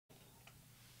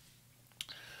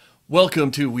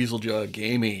Welcome to Weasel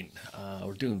Gaming.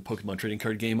 We're doing Pokemon trading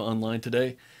card game online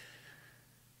today.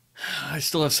 I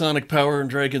still have Sonic Power and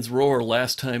Dragon's Roar.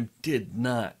 Last time did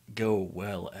not go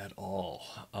well at all.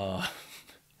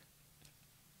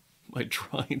 My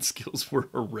drawing skills were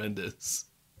horrendous.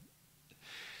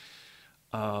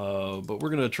 But we're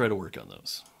going to try to work on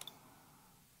those.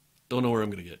 Don't know where I'm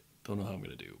going to get. Don't know how I'm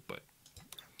going to do, but...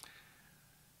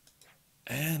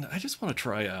 And I just want to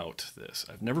try out this.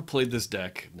 I've never played this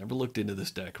deck, never looked into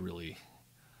this deck really.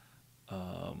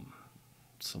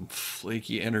 Some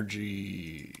flaky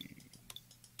energy.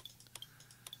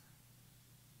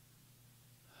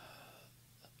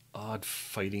 Odd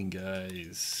fighting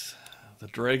guys. The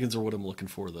dragons are what I'm looking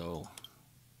for though.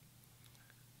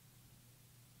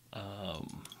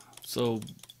 So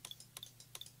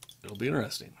it'll be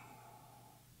interesting.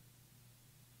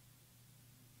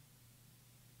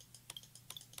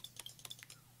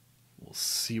 We'll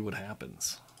see what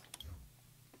happens.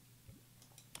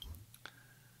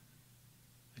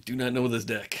 I do not know this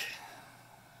deck.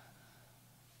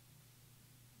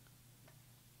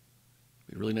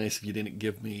 It'd be really nice if you didn't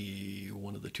give me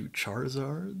one of the two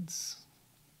Charizards.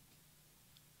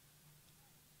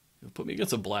 You'll put me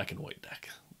against a black and white deck.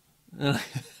 I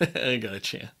ain't got a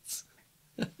chance.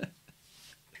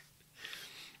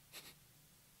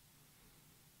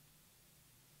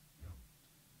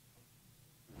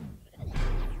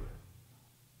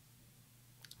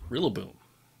 Rillaboom.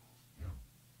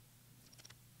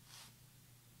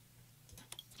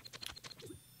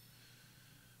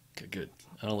 Okay, good.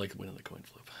 I don't like winning the coin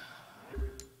flip.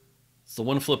 It's the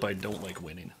one flip I don't like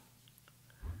winning.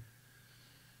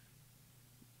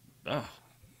 Ah.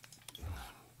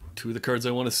 Two of the cards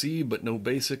I want to see, but no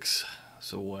basics,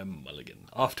 so I'm mulligan.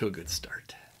 Off to a good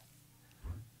start.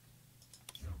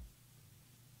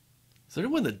 Is there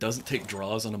anyone that doesn't take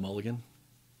draws on a mulligan?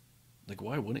 Like,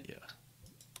 why wouldn't you?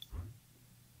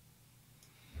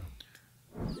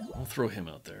 I'll throw him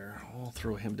out there. I'll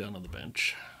throw him down on the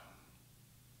bench.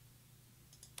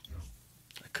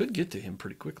 I could get to him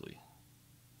pretty quickly.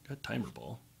 Got timer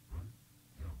ball.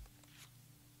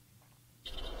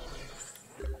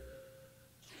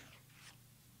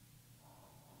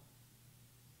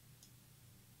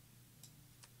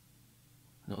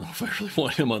 I don't know if I really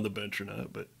want him on the bench or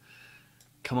not, but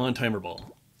come on, timer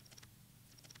ball.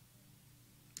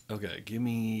 Okay, give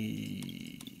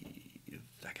me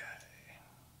that guy.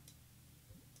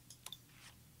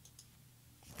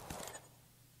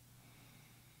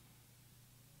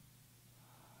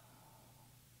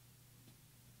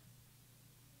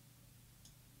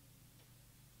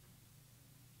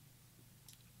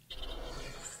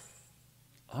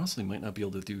 Honestly, might not be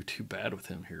able to do too bad with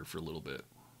him here for a little bit.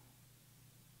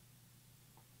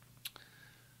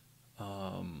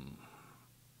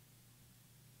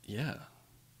 Yeah.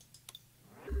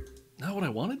 Not what I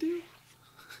want to do?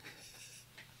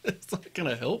 It's not going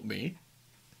to help me.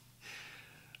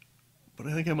 But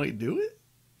I think I might do it.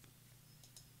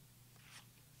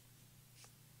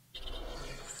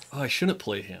 Oh, I shouldn't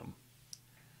play him.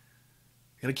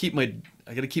 I gotta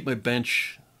keep my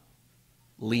bench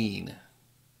lean.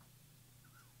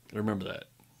 Gotta remember that.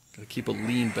 Gotta keep a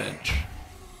lean bench.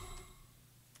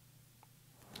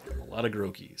 A lot of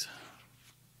Grokies.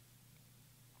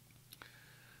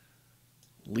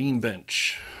 Lean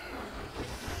bench.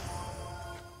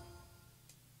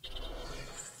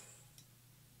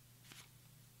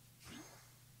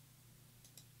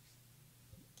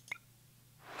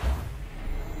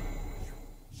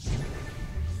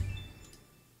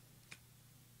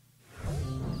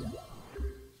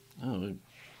 Oh,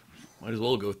 might as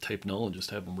well go type null and just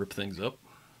have them rip things up.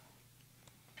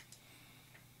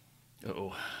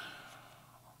 Uh-oh.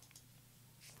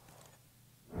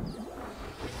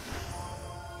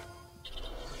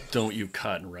 Don't you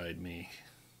cotton ride me.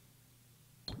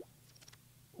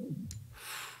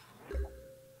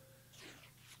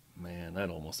 Man, that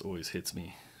almost always hits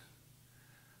me.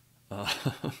 That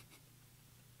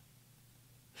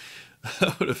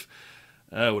would have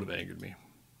angered me.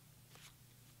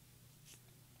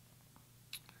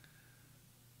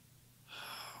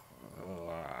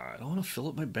 I don't want to fill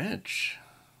up my bench.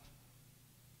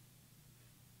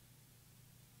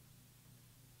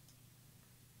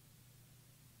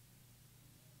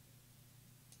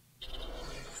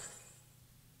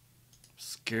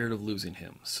 Scared of losing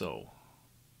him, so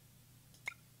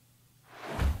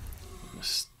I'm gonna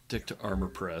stick to armor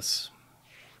press.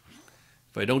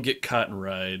 If I don't get cotton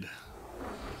ride,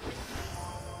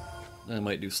 then I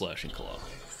might do slashing claw.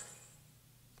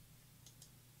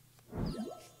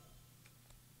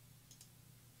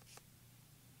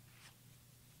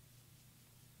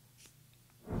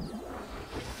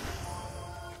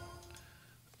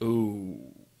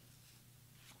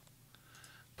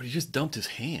 just dumped his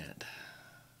hand.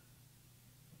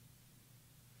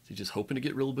 Is he just hoping to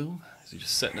get Rillaboom? Is he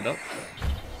just setting it up?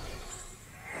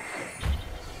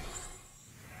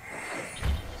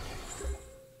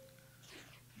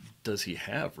 Does he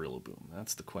have Rillaboom?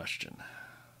 That's the question.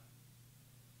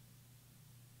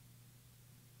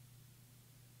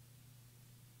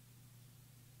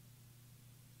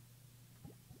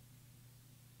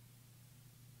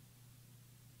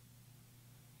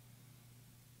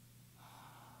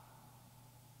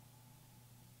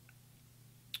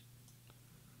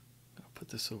 I'll put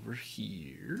this over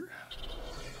here.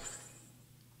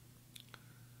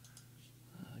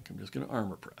 I think I'm just going to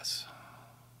armor press.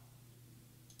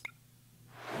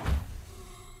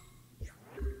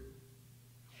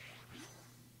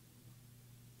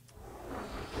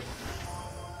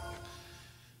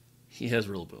 He has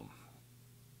Rillaboom.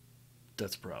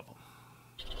 That's a problem.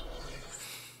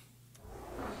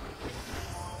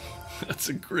 That's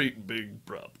a great big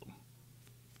problem.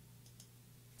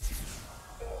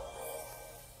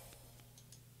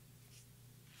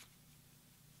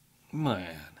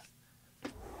 Man.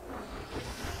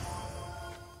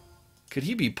 Could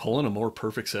he be pulling a more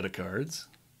perfect set of cards?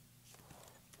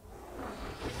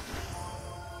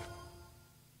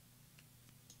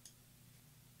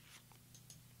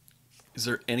 Is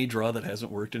there any draw that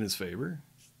hasn't worked in his favor?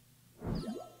 Oh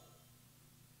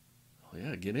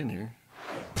yeah, get in here.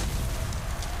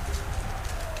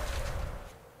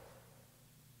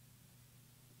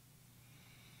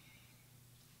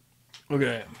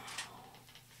 Okay.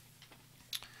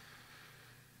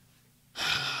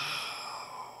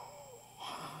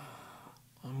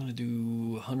 I'm going to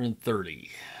do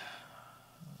 130.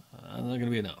 Not going to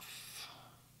be enough.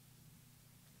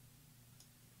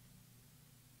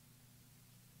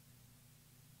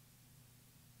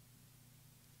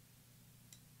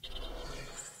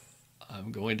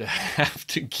 I'm going to have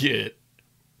to get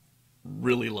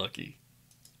really lucky.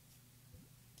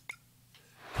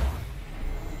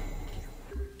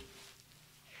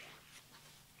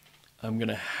 I'm going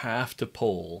to have to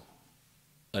pull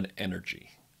an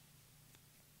energy.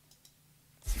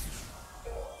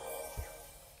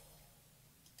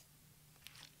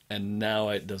 And now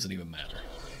it doesn't even matter.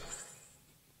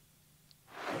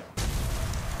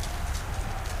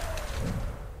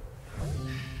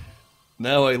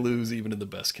 Now I lose even in the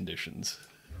best conditions.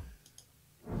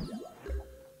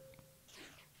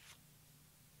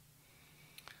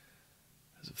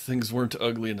 As if things weren't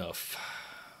ugly enough.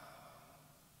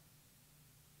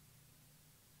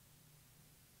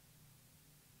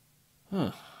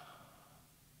 Huh.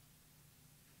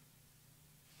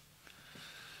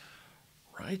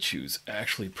 Raichu's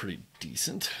actually pretty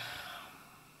decent.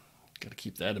 Got to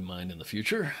keep that in mind in the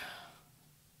future.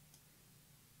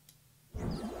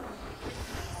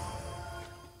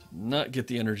 Not get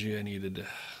the energy I needed.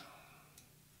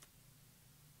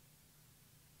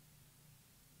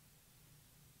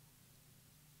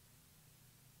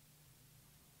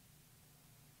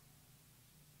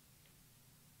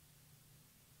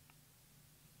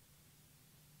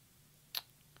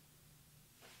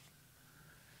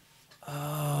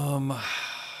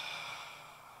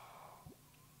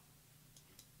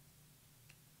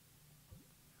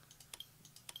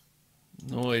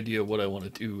 No idea what I want to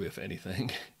do, if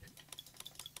anything.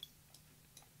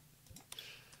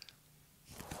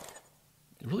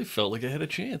 It really felt like I had a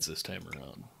chance this time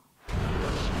around.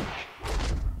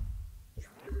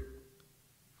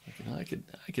 You know,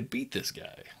 I could beat this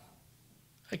guy.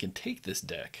 I can take this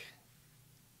deck.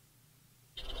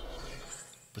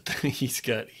 But then he's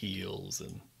got heals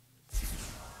and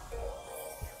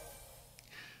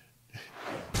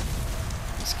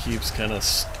just keeps kind of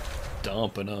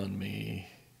stomping on me.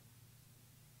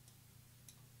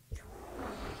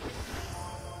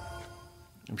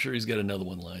 I'm sure he's got another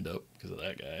one lined up because of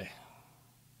that guy.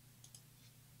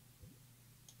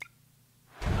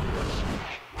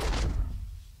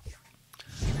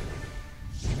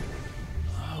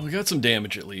 Oh, we got some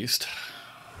damage at least.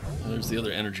 There's the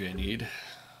other energy I need.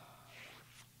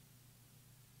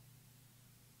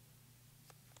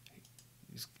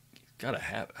 He's got to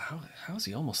have... How is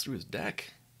he almost through his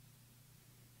deck?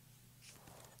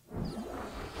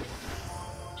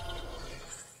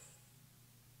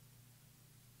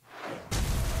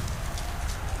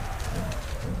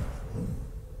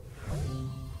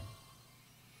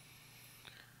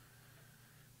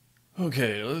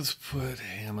 Okay, let's put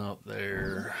him out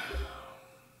there.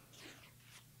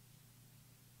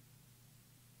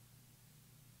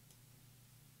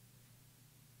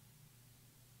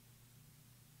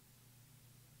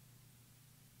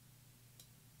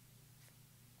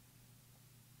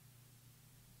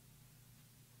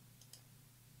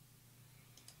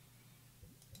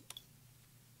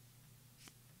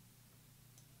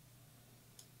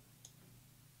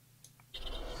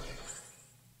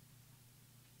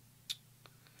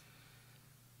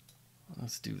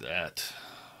 Let's do that.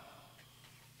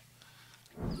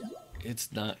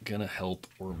 It's not gonna help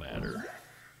or matter.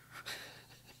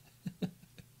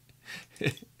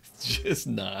 It's just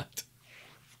not.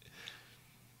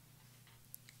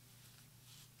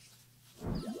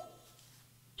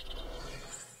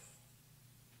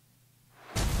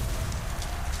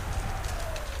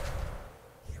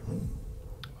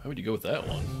 Why would you go with that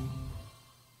one?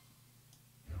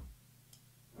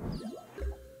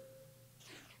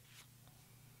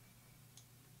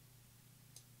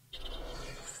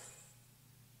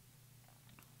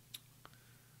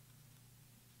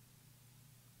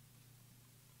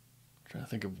 Trying to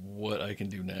think of what I can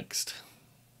do next.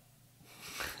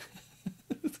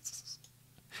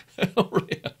 I don't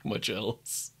really have much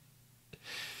else.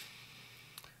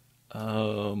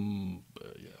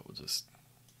 But yeah, we'll just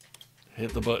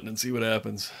hit the button and see what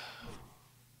happens.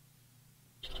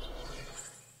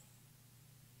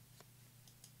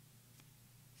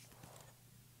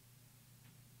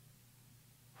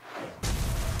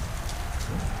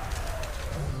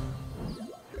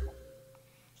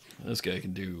 This guy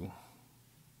can do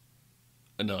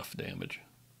enough damage.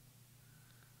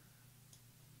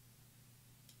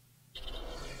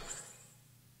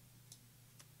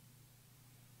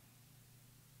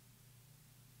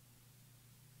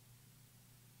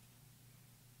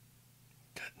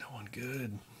 Got no one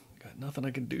good. Got nothing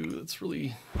I can do that's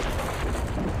really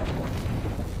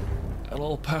at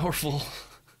all powerful.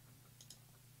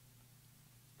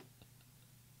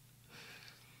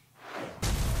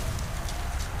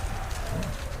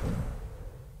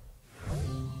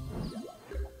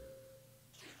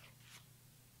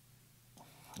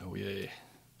 Oh, yay.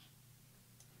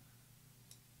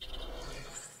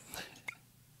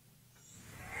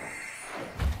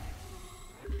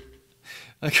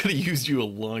 I could have used you a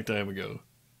long time ago.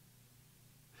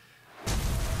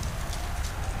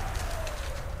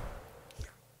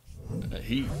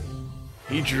 He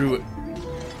drew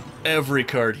every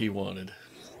card he wanted.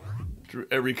 Drew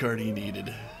every card he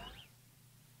needed.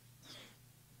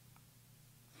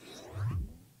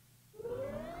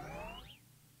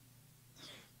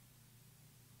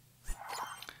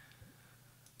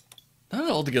 Not an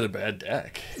altogether bad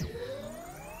deck. I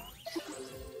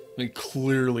mean,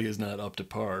 clearly is not up to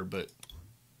par, but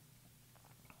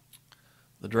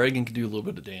the dragon can do a little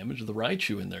bit of damage. The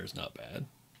Raichu in there is not bad.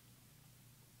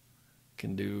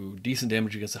 Can do decent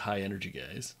damage against the high energy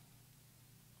guys.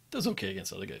 Does okay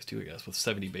against other guys too, I guess. With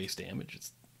 70 base damage,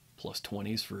 it's plus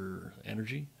 20s for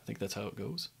energy. I think that's how it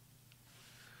goes.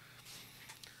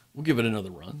 We'll give it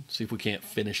another run. See if we can't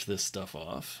finish this stuff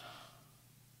off.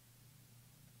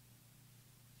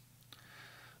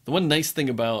 The one nice thing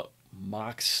about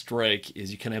Mock Strike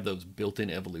is you kind of have those built-in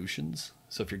evolutions.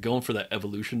 So if you're going for that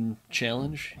evolution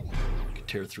challenge, you can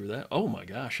tear through that. Oh my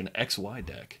gosh, an XY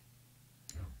deck.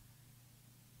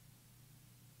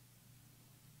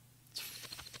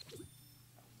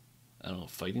 I don't know,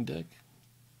 fighting deck?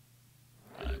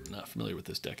 I'm not familiar with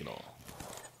this deck at all.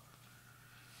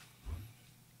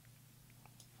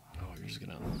 Oh, you're just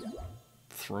gonna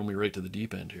throw me right to the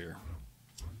deep end here.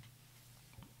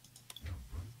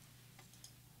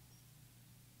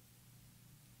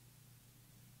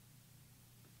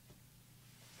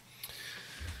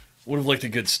 Would have liked a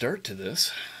good start to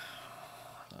this.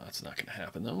 That's not going to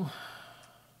happen, though.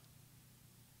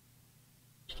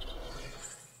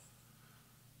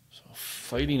 So,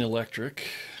 fighting electric.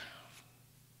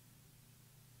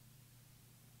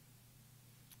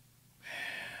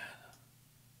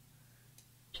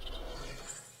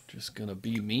 Just going to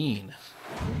be mean.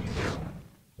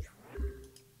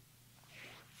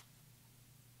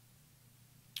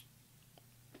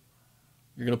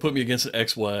 You're going to put me against an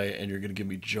XY, and you're going to give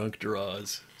me junk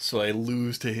draws, so I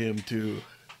lose to him, too.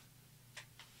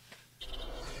 I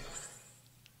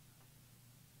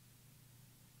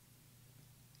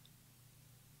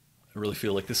really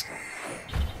feel like this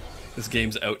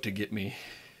game's out to get me.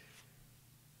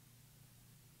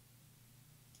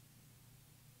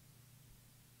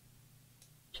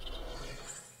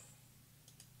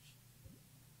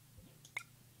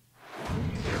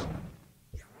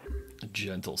 A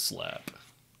gentle slap.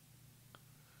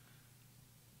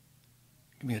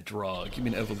 Give me a draw. Give me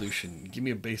an evolution. Give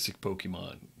me a basic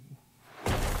Pokemon.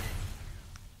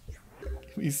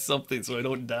 Give me something so I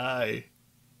don't die.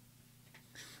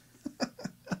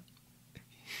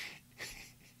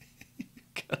 You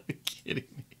gotta be kidding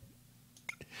me.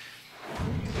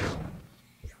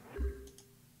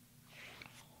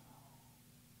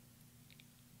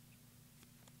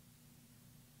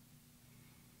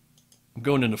 I'm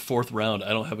going into 4th round. I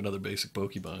don't have another basic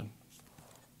Pokemon.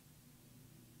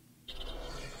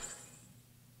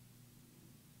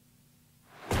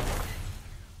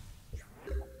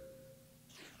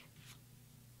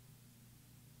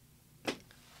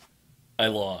 I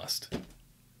lost.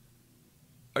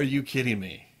 Are you kidding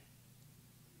me?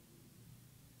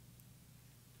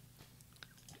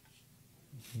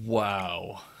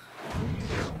 Wow.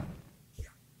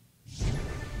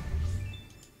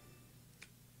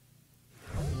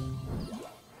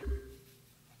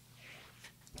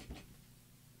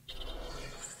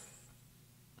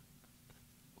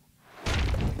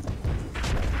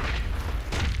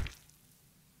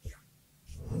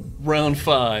 Round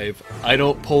 5. I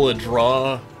don't pull a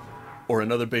draw or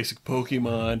another basic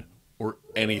Pokemon or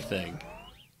anything.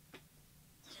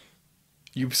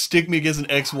 You stick me against an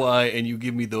XY and you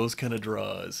give me those kind of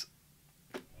draws.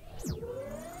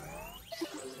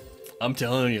 I'm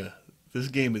telling you, this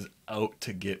game is out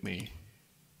to get me.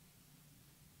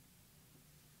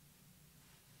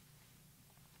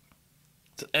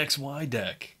 It's an XY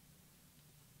deck.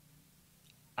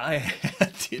 I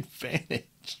had the advantage.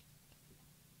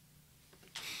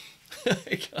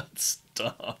 I got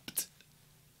stopped.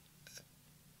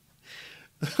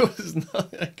 There was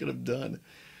nothing I could have done.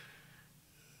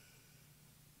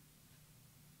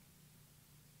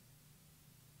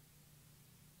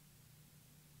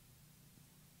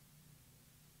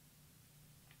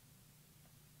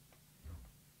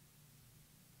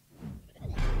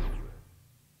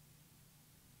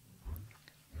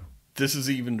 This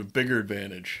is even a bigger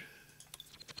advantage.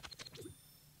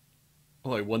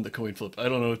 Oh, I won the coin flip. I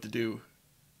don't know what to do.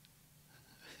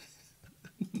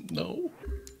 No.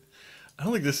 I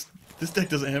don't think this deck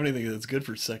doesn't have anything that's good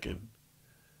for second.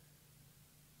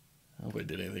 I hope I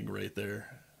did anything right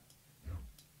there.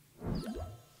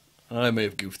 I may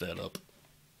have goofed that up.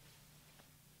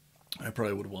 I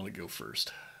probably would want to go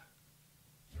first.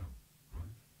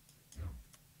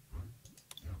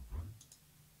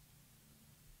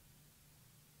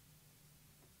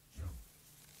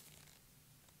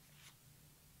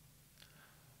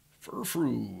 Furfrou.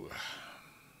 Ooh,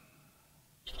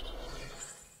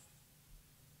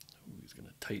 he's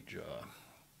gonna tight jaw.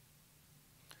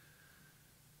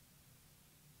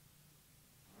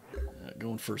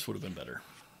 Going first would have been better.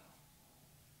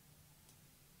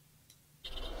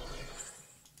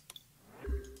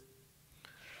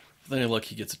 With any luck,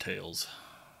 he gets a tails.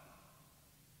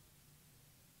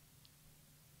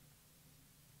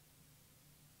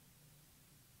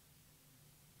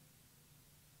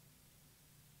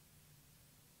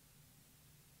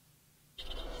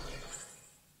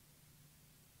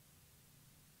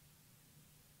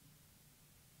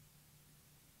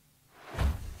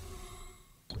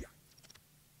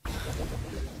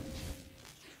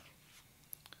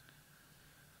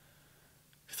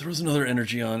 Throws another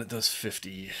energy on, it does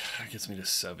 50. That gets me to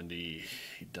 70.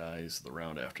 He dies the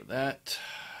round after that.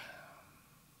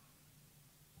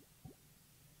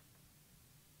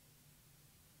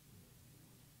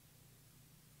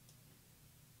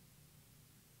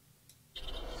 I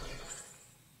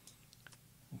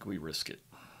think we risk it.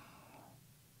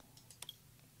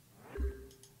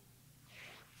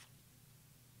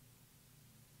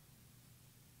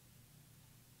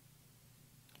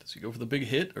 Does he go for the big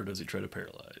hit, or does he try to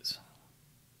paralyze?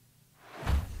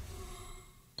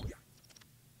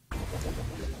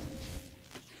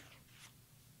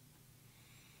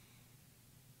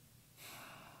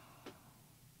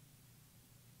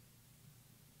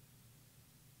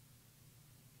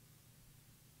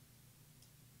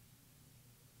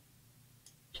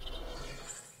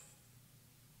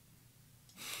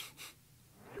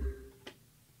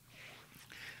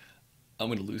 I'm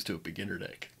going to lose to a beginner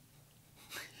deck.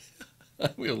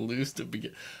 I'm going to lose to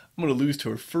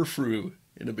a Furfrou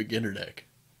in a beginner deck.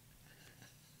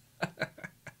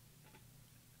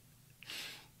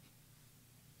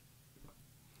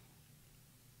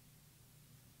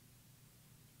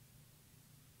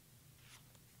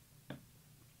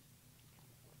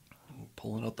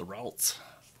 Pulling out the routes.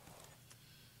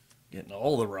 Getting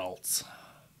all the routes.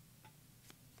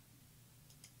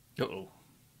 Uh-oh.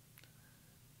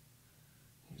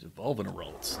 He's evolving a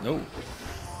routes. No.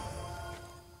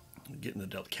 Getting the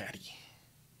Delcatty.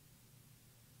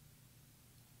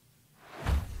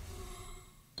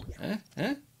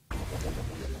 Huh?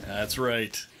 That's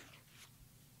right.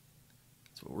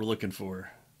 That's what we're looking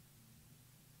for.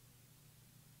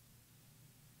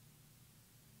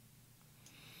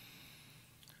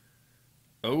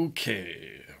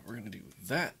 Okay, we're gonna do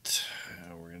that.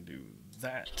 We're gonna do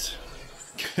that.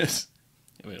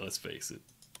 I mean, let's face it.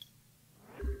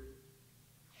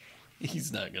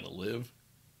 He's not gonna live.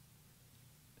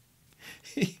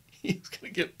 He's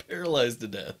gonna get paralyzed to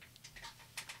death.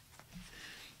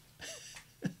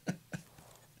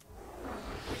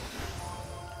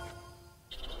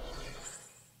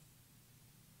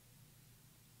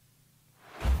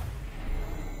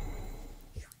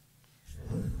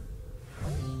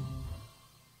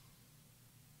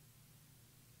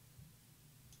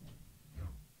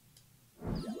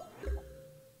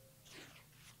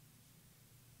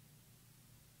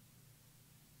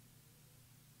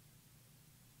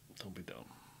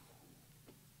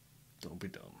 Don't be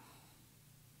dumb.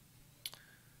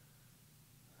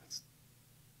 Let's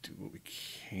do what we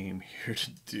came here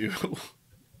to do.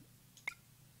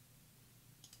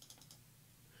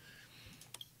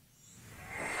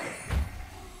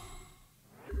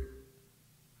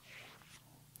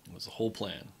 It was the whole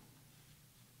plan.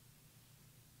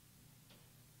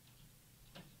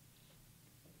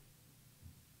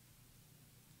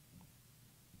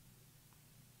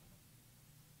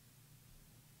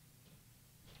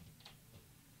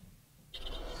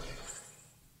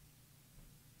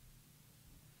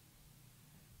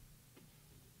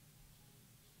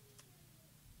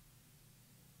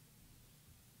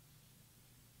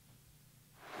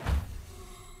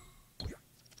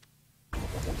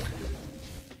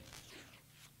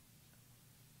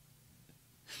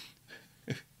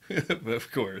 Of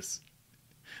course.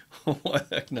 Why the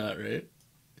heck not, right?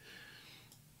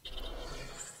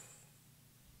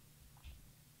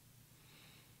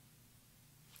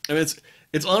 I mean,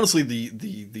 it's honestly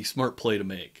the smart play to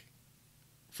make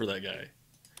for that guy.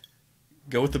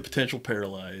 Go with the potential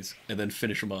paralyze and then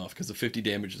finish him off because the 50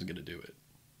 damage isn't going to do it.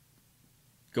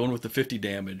 Going with the 50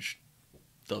 damage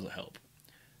doesn't help.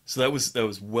 So that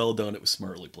was well done. It was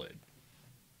smartly played.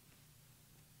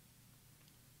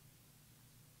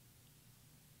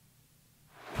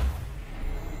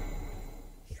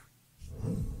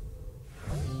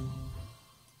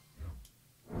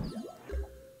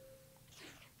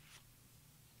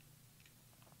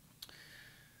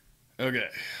 Okay.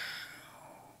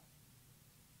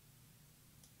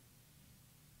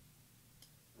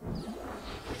 We're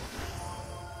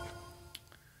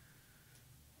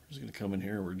just going to come in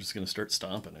here and we're just going to start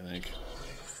stomping, I think.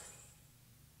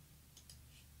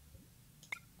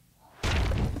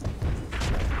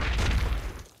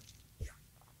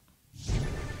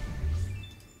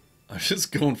 I'm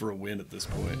just going for a win at this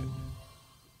point.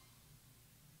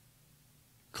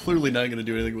 Clearly not going to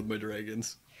do anything with my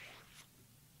dragons.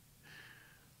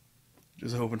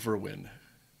 Just hoping for a win.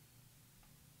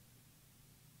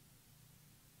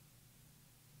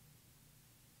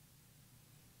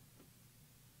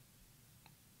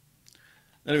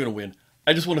 Not even a win.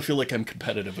 I just want to feel like I'm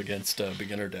competitive against a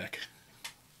beginner deck.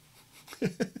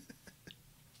 The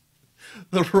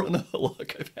run of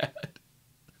luck I've had.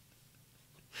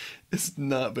 It's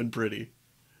not been pretty.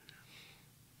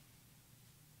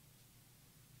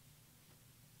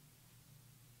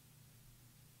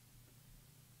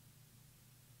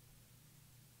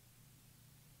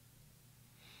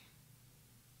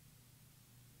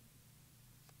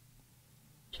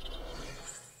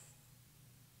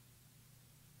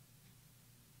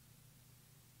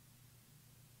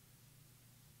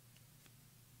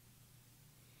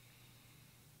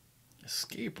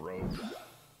 Escape rope.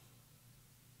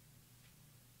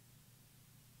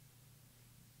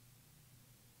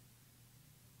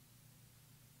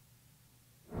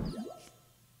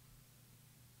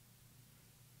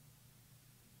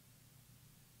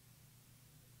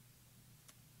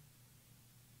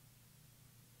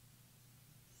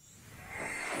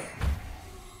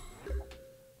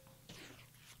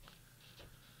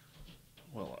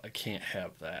 Well, I can't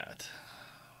have that.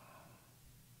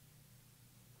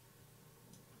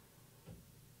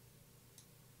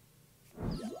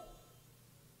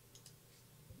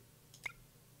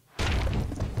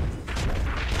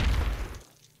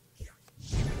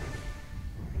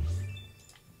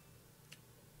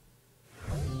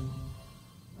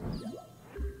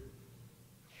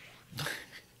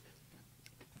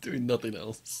 Doing nothing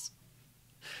else.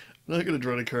 I'm not going to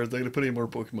draw any cards. I'm not going to put any more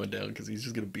Pokemon down because he's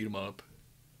just going to beat him up.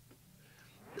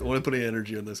 Don't want to put any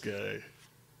energy on this guy.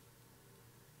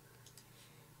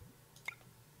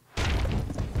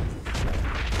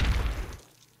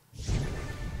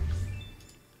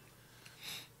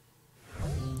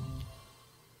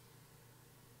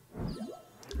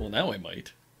 Well, now I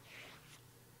might.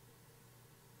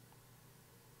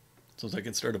 So I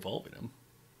can start evolving him.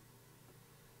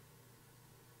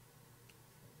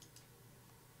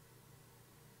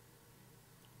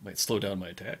 Might slow down my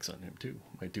attacks on him too.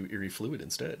 Might do Eerie Fluid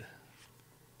instead.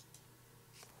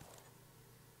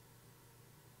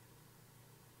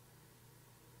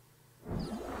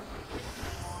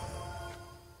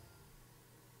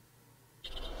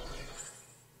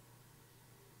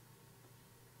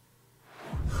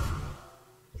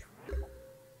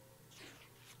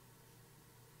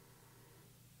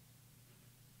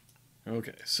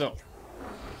 Okay, so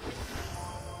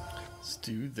let's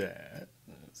do that.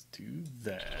 Let's do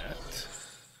that.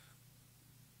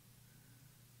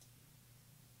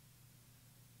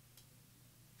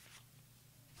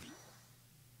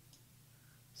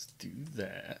 Let's do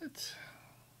that.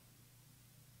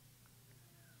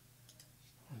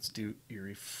 Let's do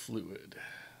Eerie Fluid.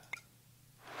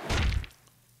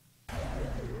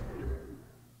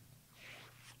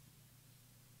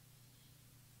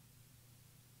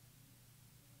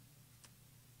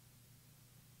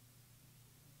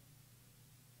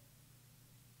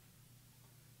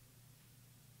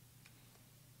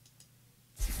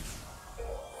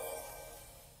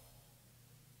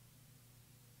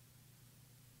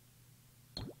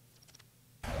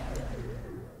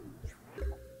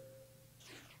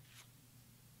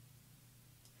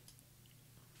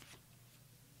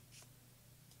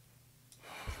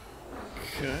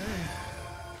 Okay.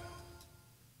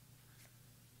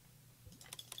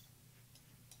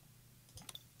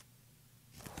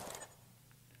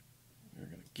 We're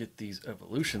going to get these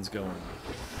evolutions going.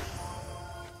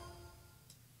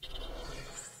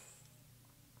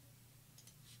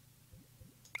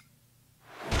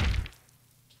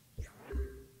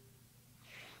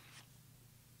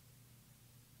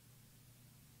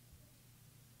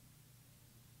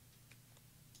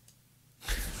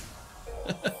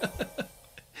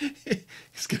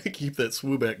 He's going to keep that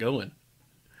swoobat going.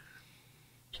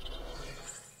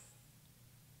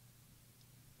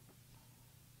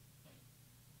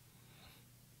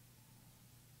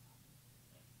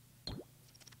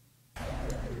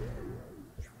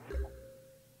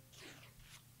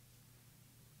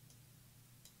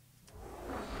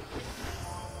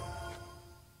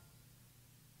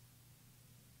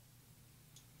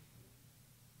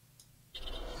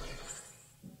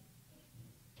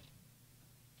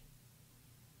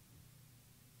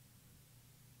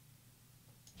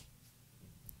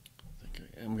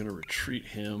 I'm going to retreat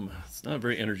him. It's not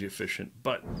very energy efficient,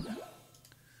 but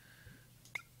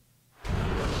I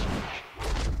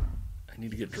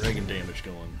need to get dragon damage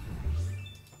going.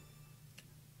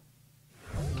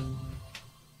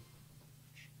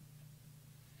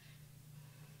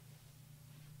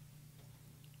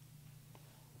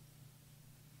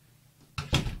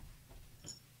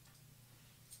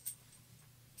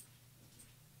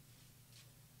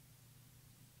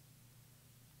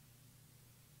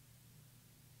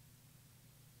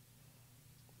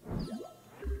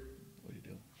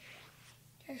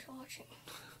 Just watching.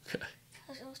 Okay.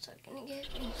 I was also gonna get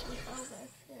some help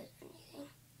if there's anything.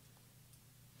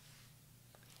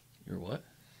 You're what?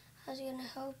 I was gonna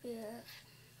help you if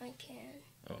I can.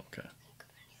 Oh, okay.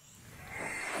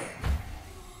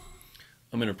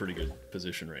 I'm in a pretty good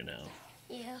position right now.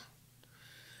 Yeah.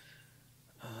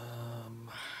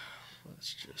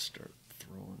 Let's just start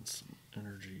throwing some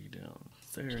energy down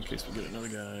there in case we get another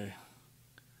guy.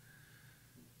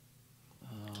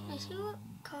 Can I see what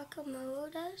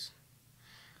Kakamoto does?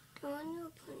 On your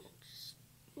opponent's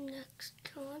next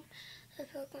turn, the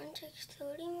Pokemon takes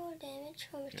 30 more damage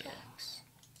from attacks.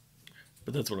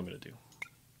 But that's what I'm going to do.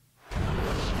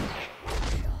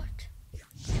 Shot.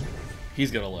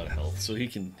 He's got a lot of health, so he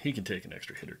can take an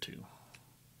extra hit or two.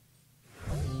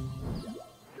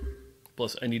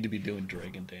 Plus, I need to be doing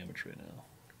dragon damage right now.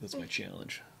 That's my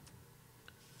challenge.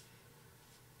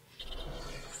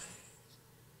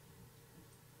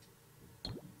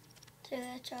 So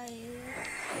that's how you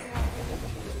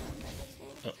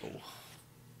Uh-oh.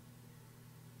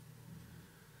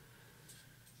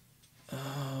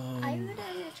 I would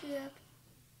have you up.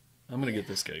 I'm going to get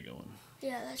this guy going.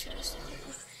 Yeah, that's what I was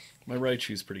thinking. My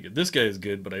Raichu's pretty good. This guy is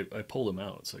good, but I pulled him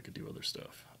out so I could do other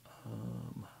stuff.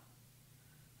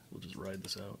 We'll just ride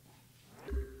this out.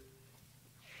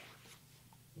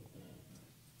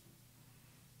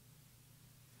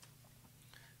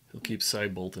 He'll keep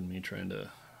side bolting me, trying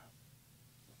to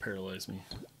paralyze me.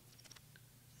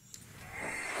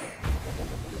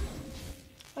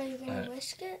 Are you gonna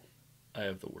risk it? I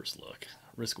have the worst luck.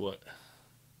 Risk what?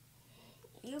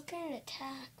 You can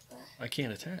attack, but I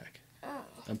can't attack. oh.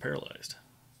 I'm paralyzed.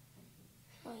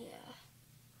 Oh yeah.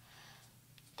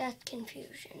 That's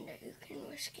confusion that you can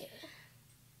risk it.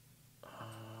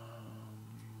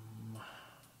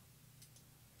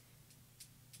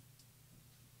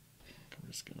 I'm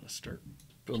just gonna start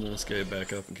building this guy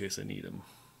back up in case I need him.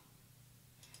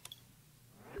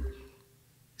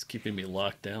 He's keeping me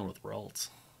locked down with Ralts.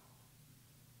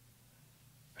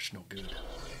 That's no good.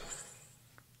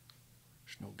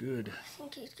 That's no good. I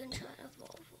think he's gonna try to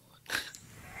evolve.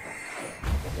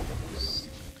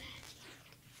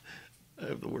 I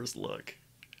have the worst luck.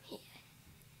 Yeah.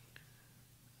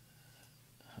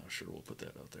 Oh, sure, we'll put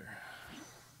that out there.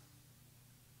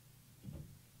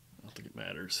 I don't think it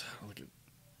matters. I don't think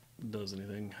it does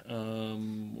anything.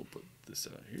 We'll put this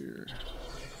out here.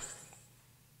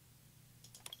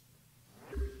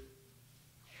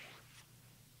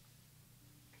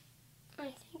 I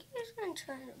think he's gonna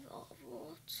try to evolve.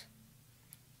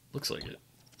 Looks like it.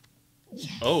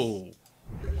 Oh,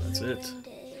 that's You it. win,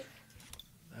 Dave.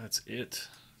 That's it.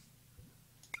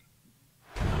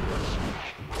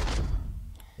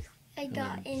 I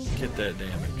got in. Get that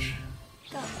damage.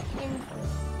 Got in.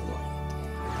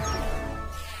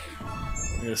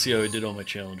 I'm gonna see how I did on my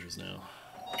challenges now.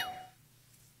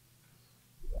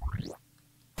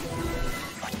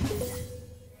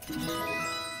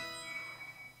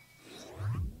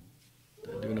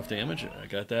 Did I do enough damage? I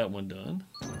got that one done.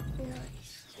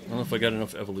 Nice. I don't know if I got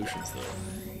enough evolutions though.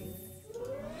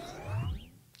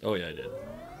 Oh yeah, I did.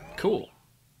 Cool.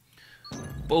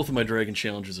 Both of my dragon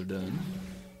challenges are done.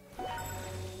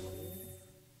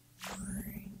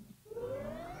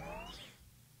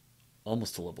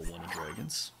 Almost to level 1 of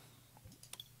dragons.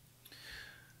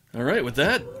 Alright, with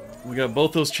that, we got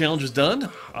both those challenges done.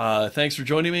 Thanks for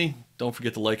joining me. Don't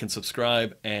forget to like and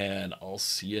subscribe, and I'll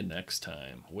see you next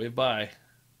time. Wave bye.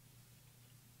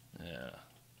 Yeah.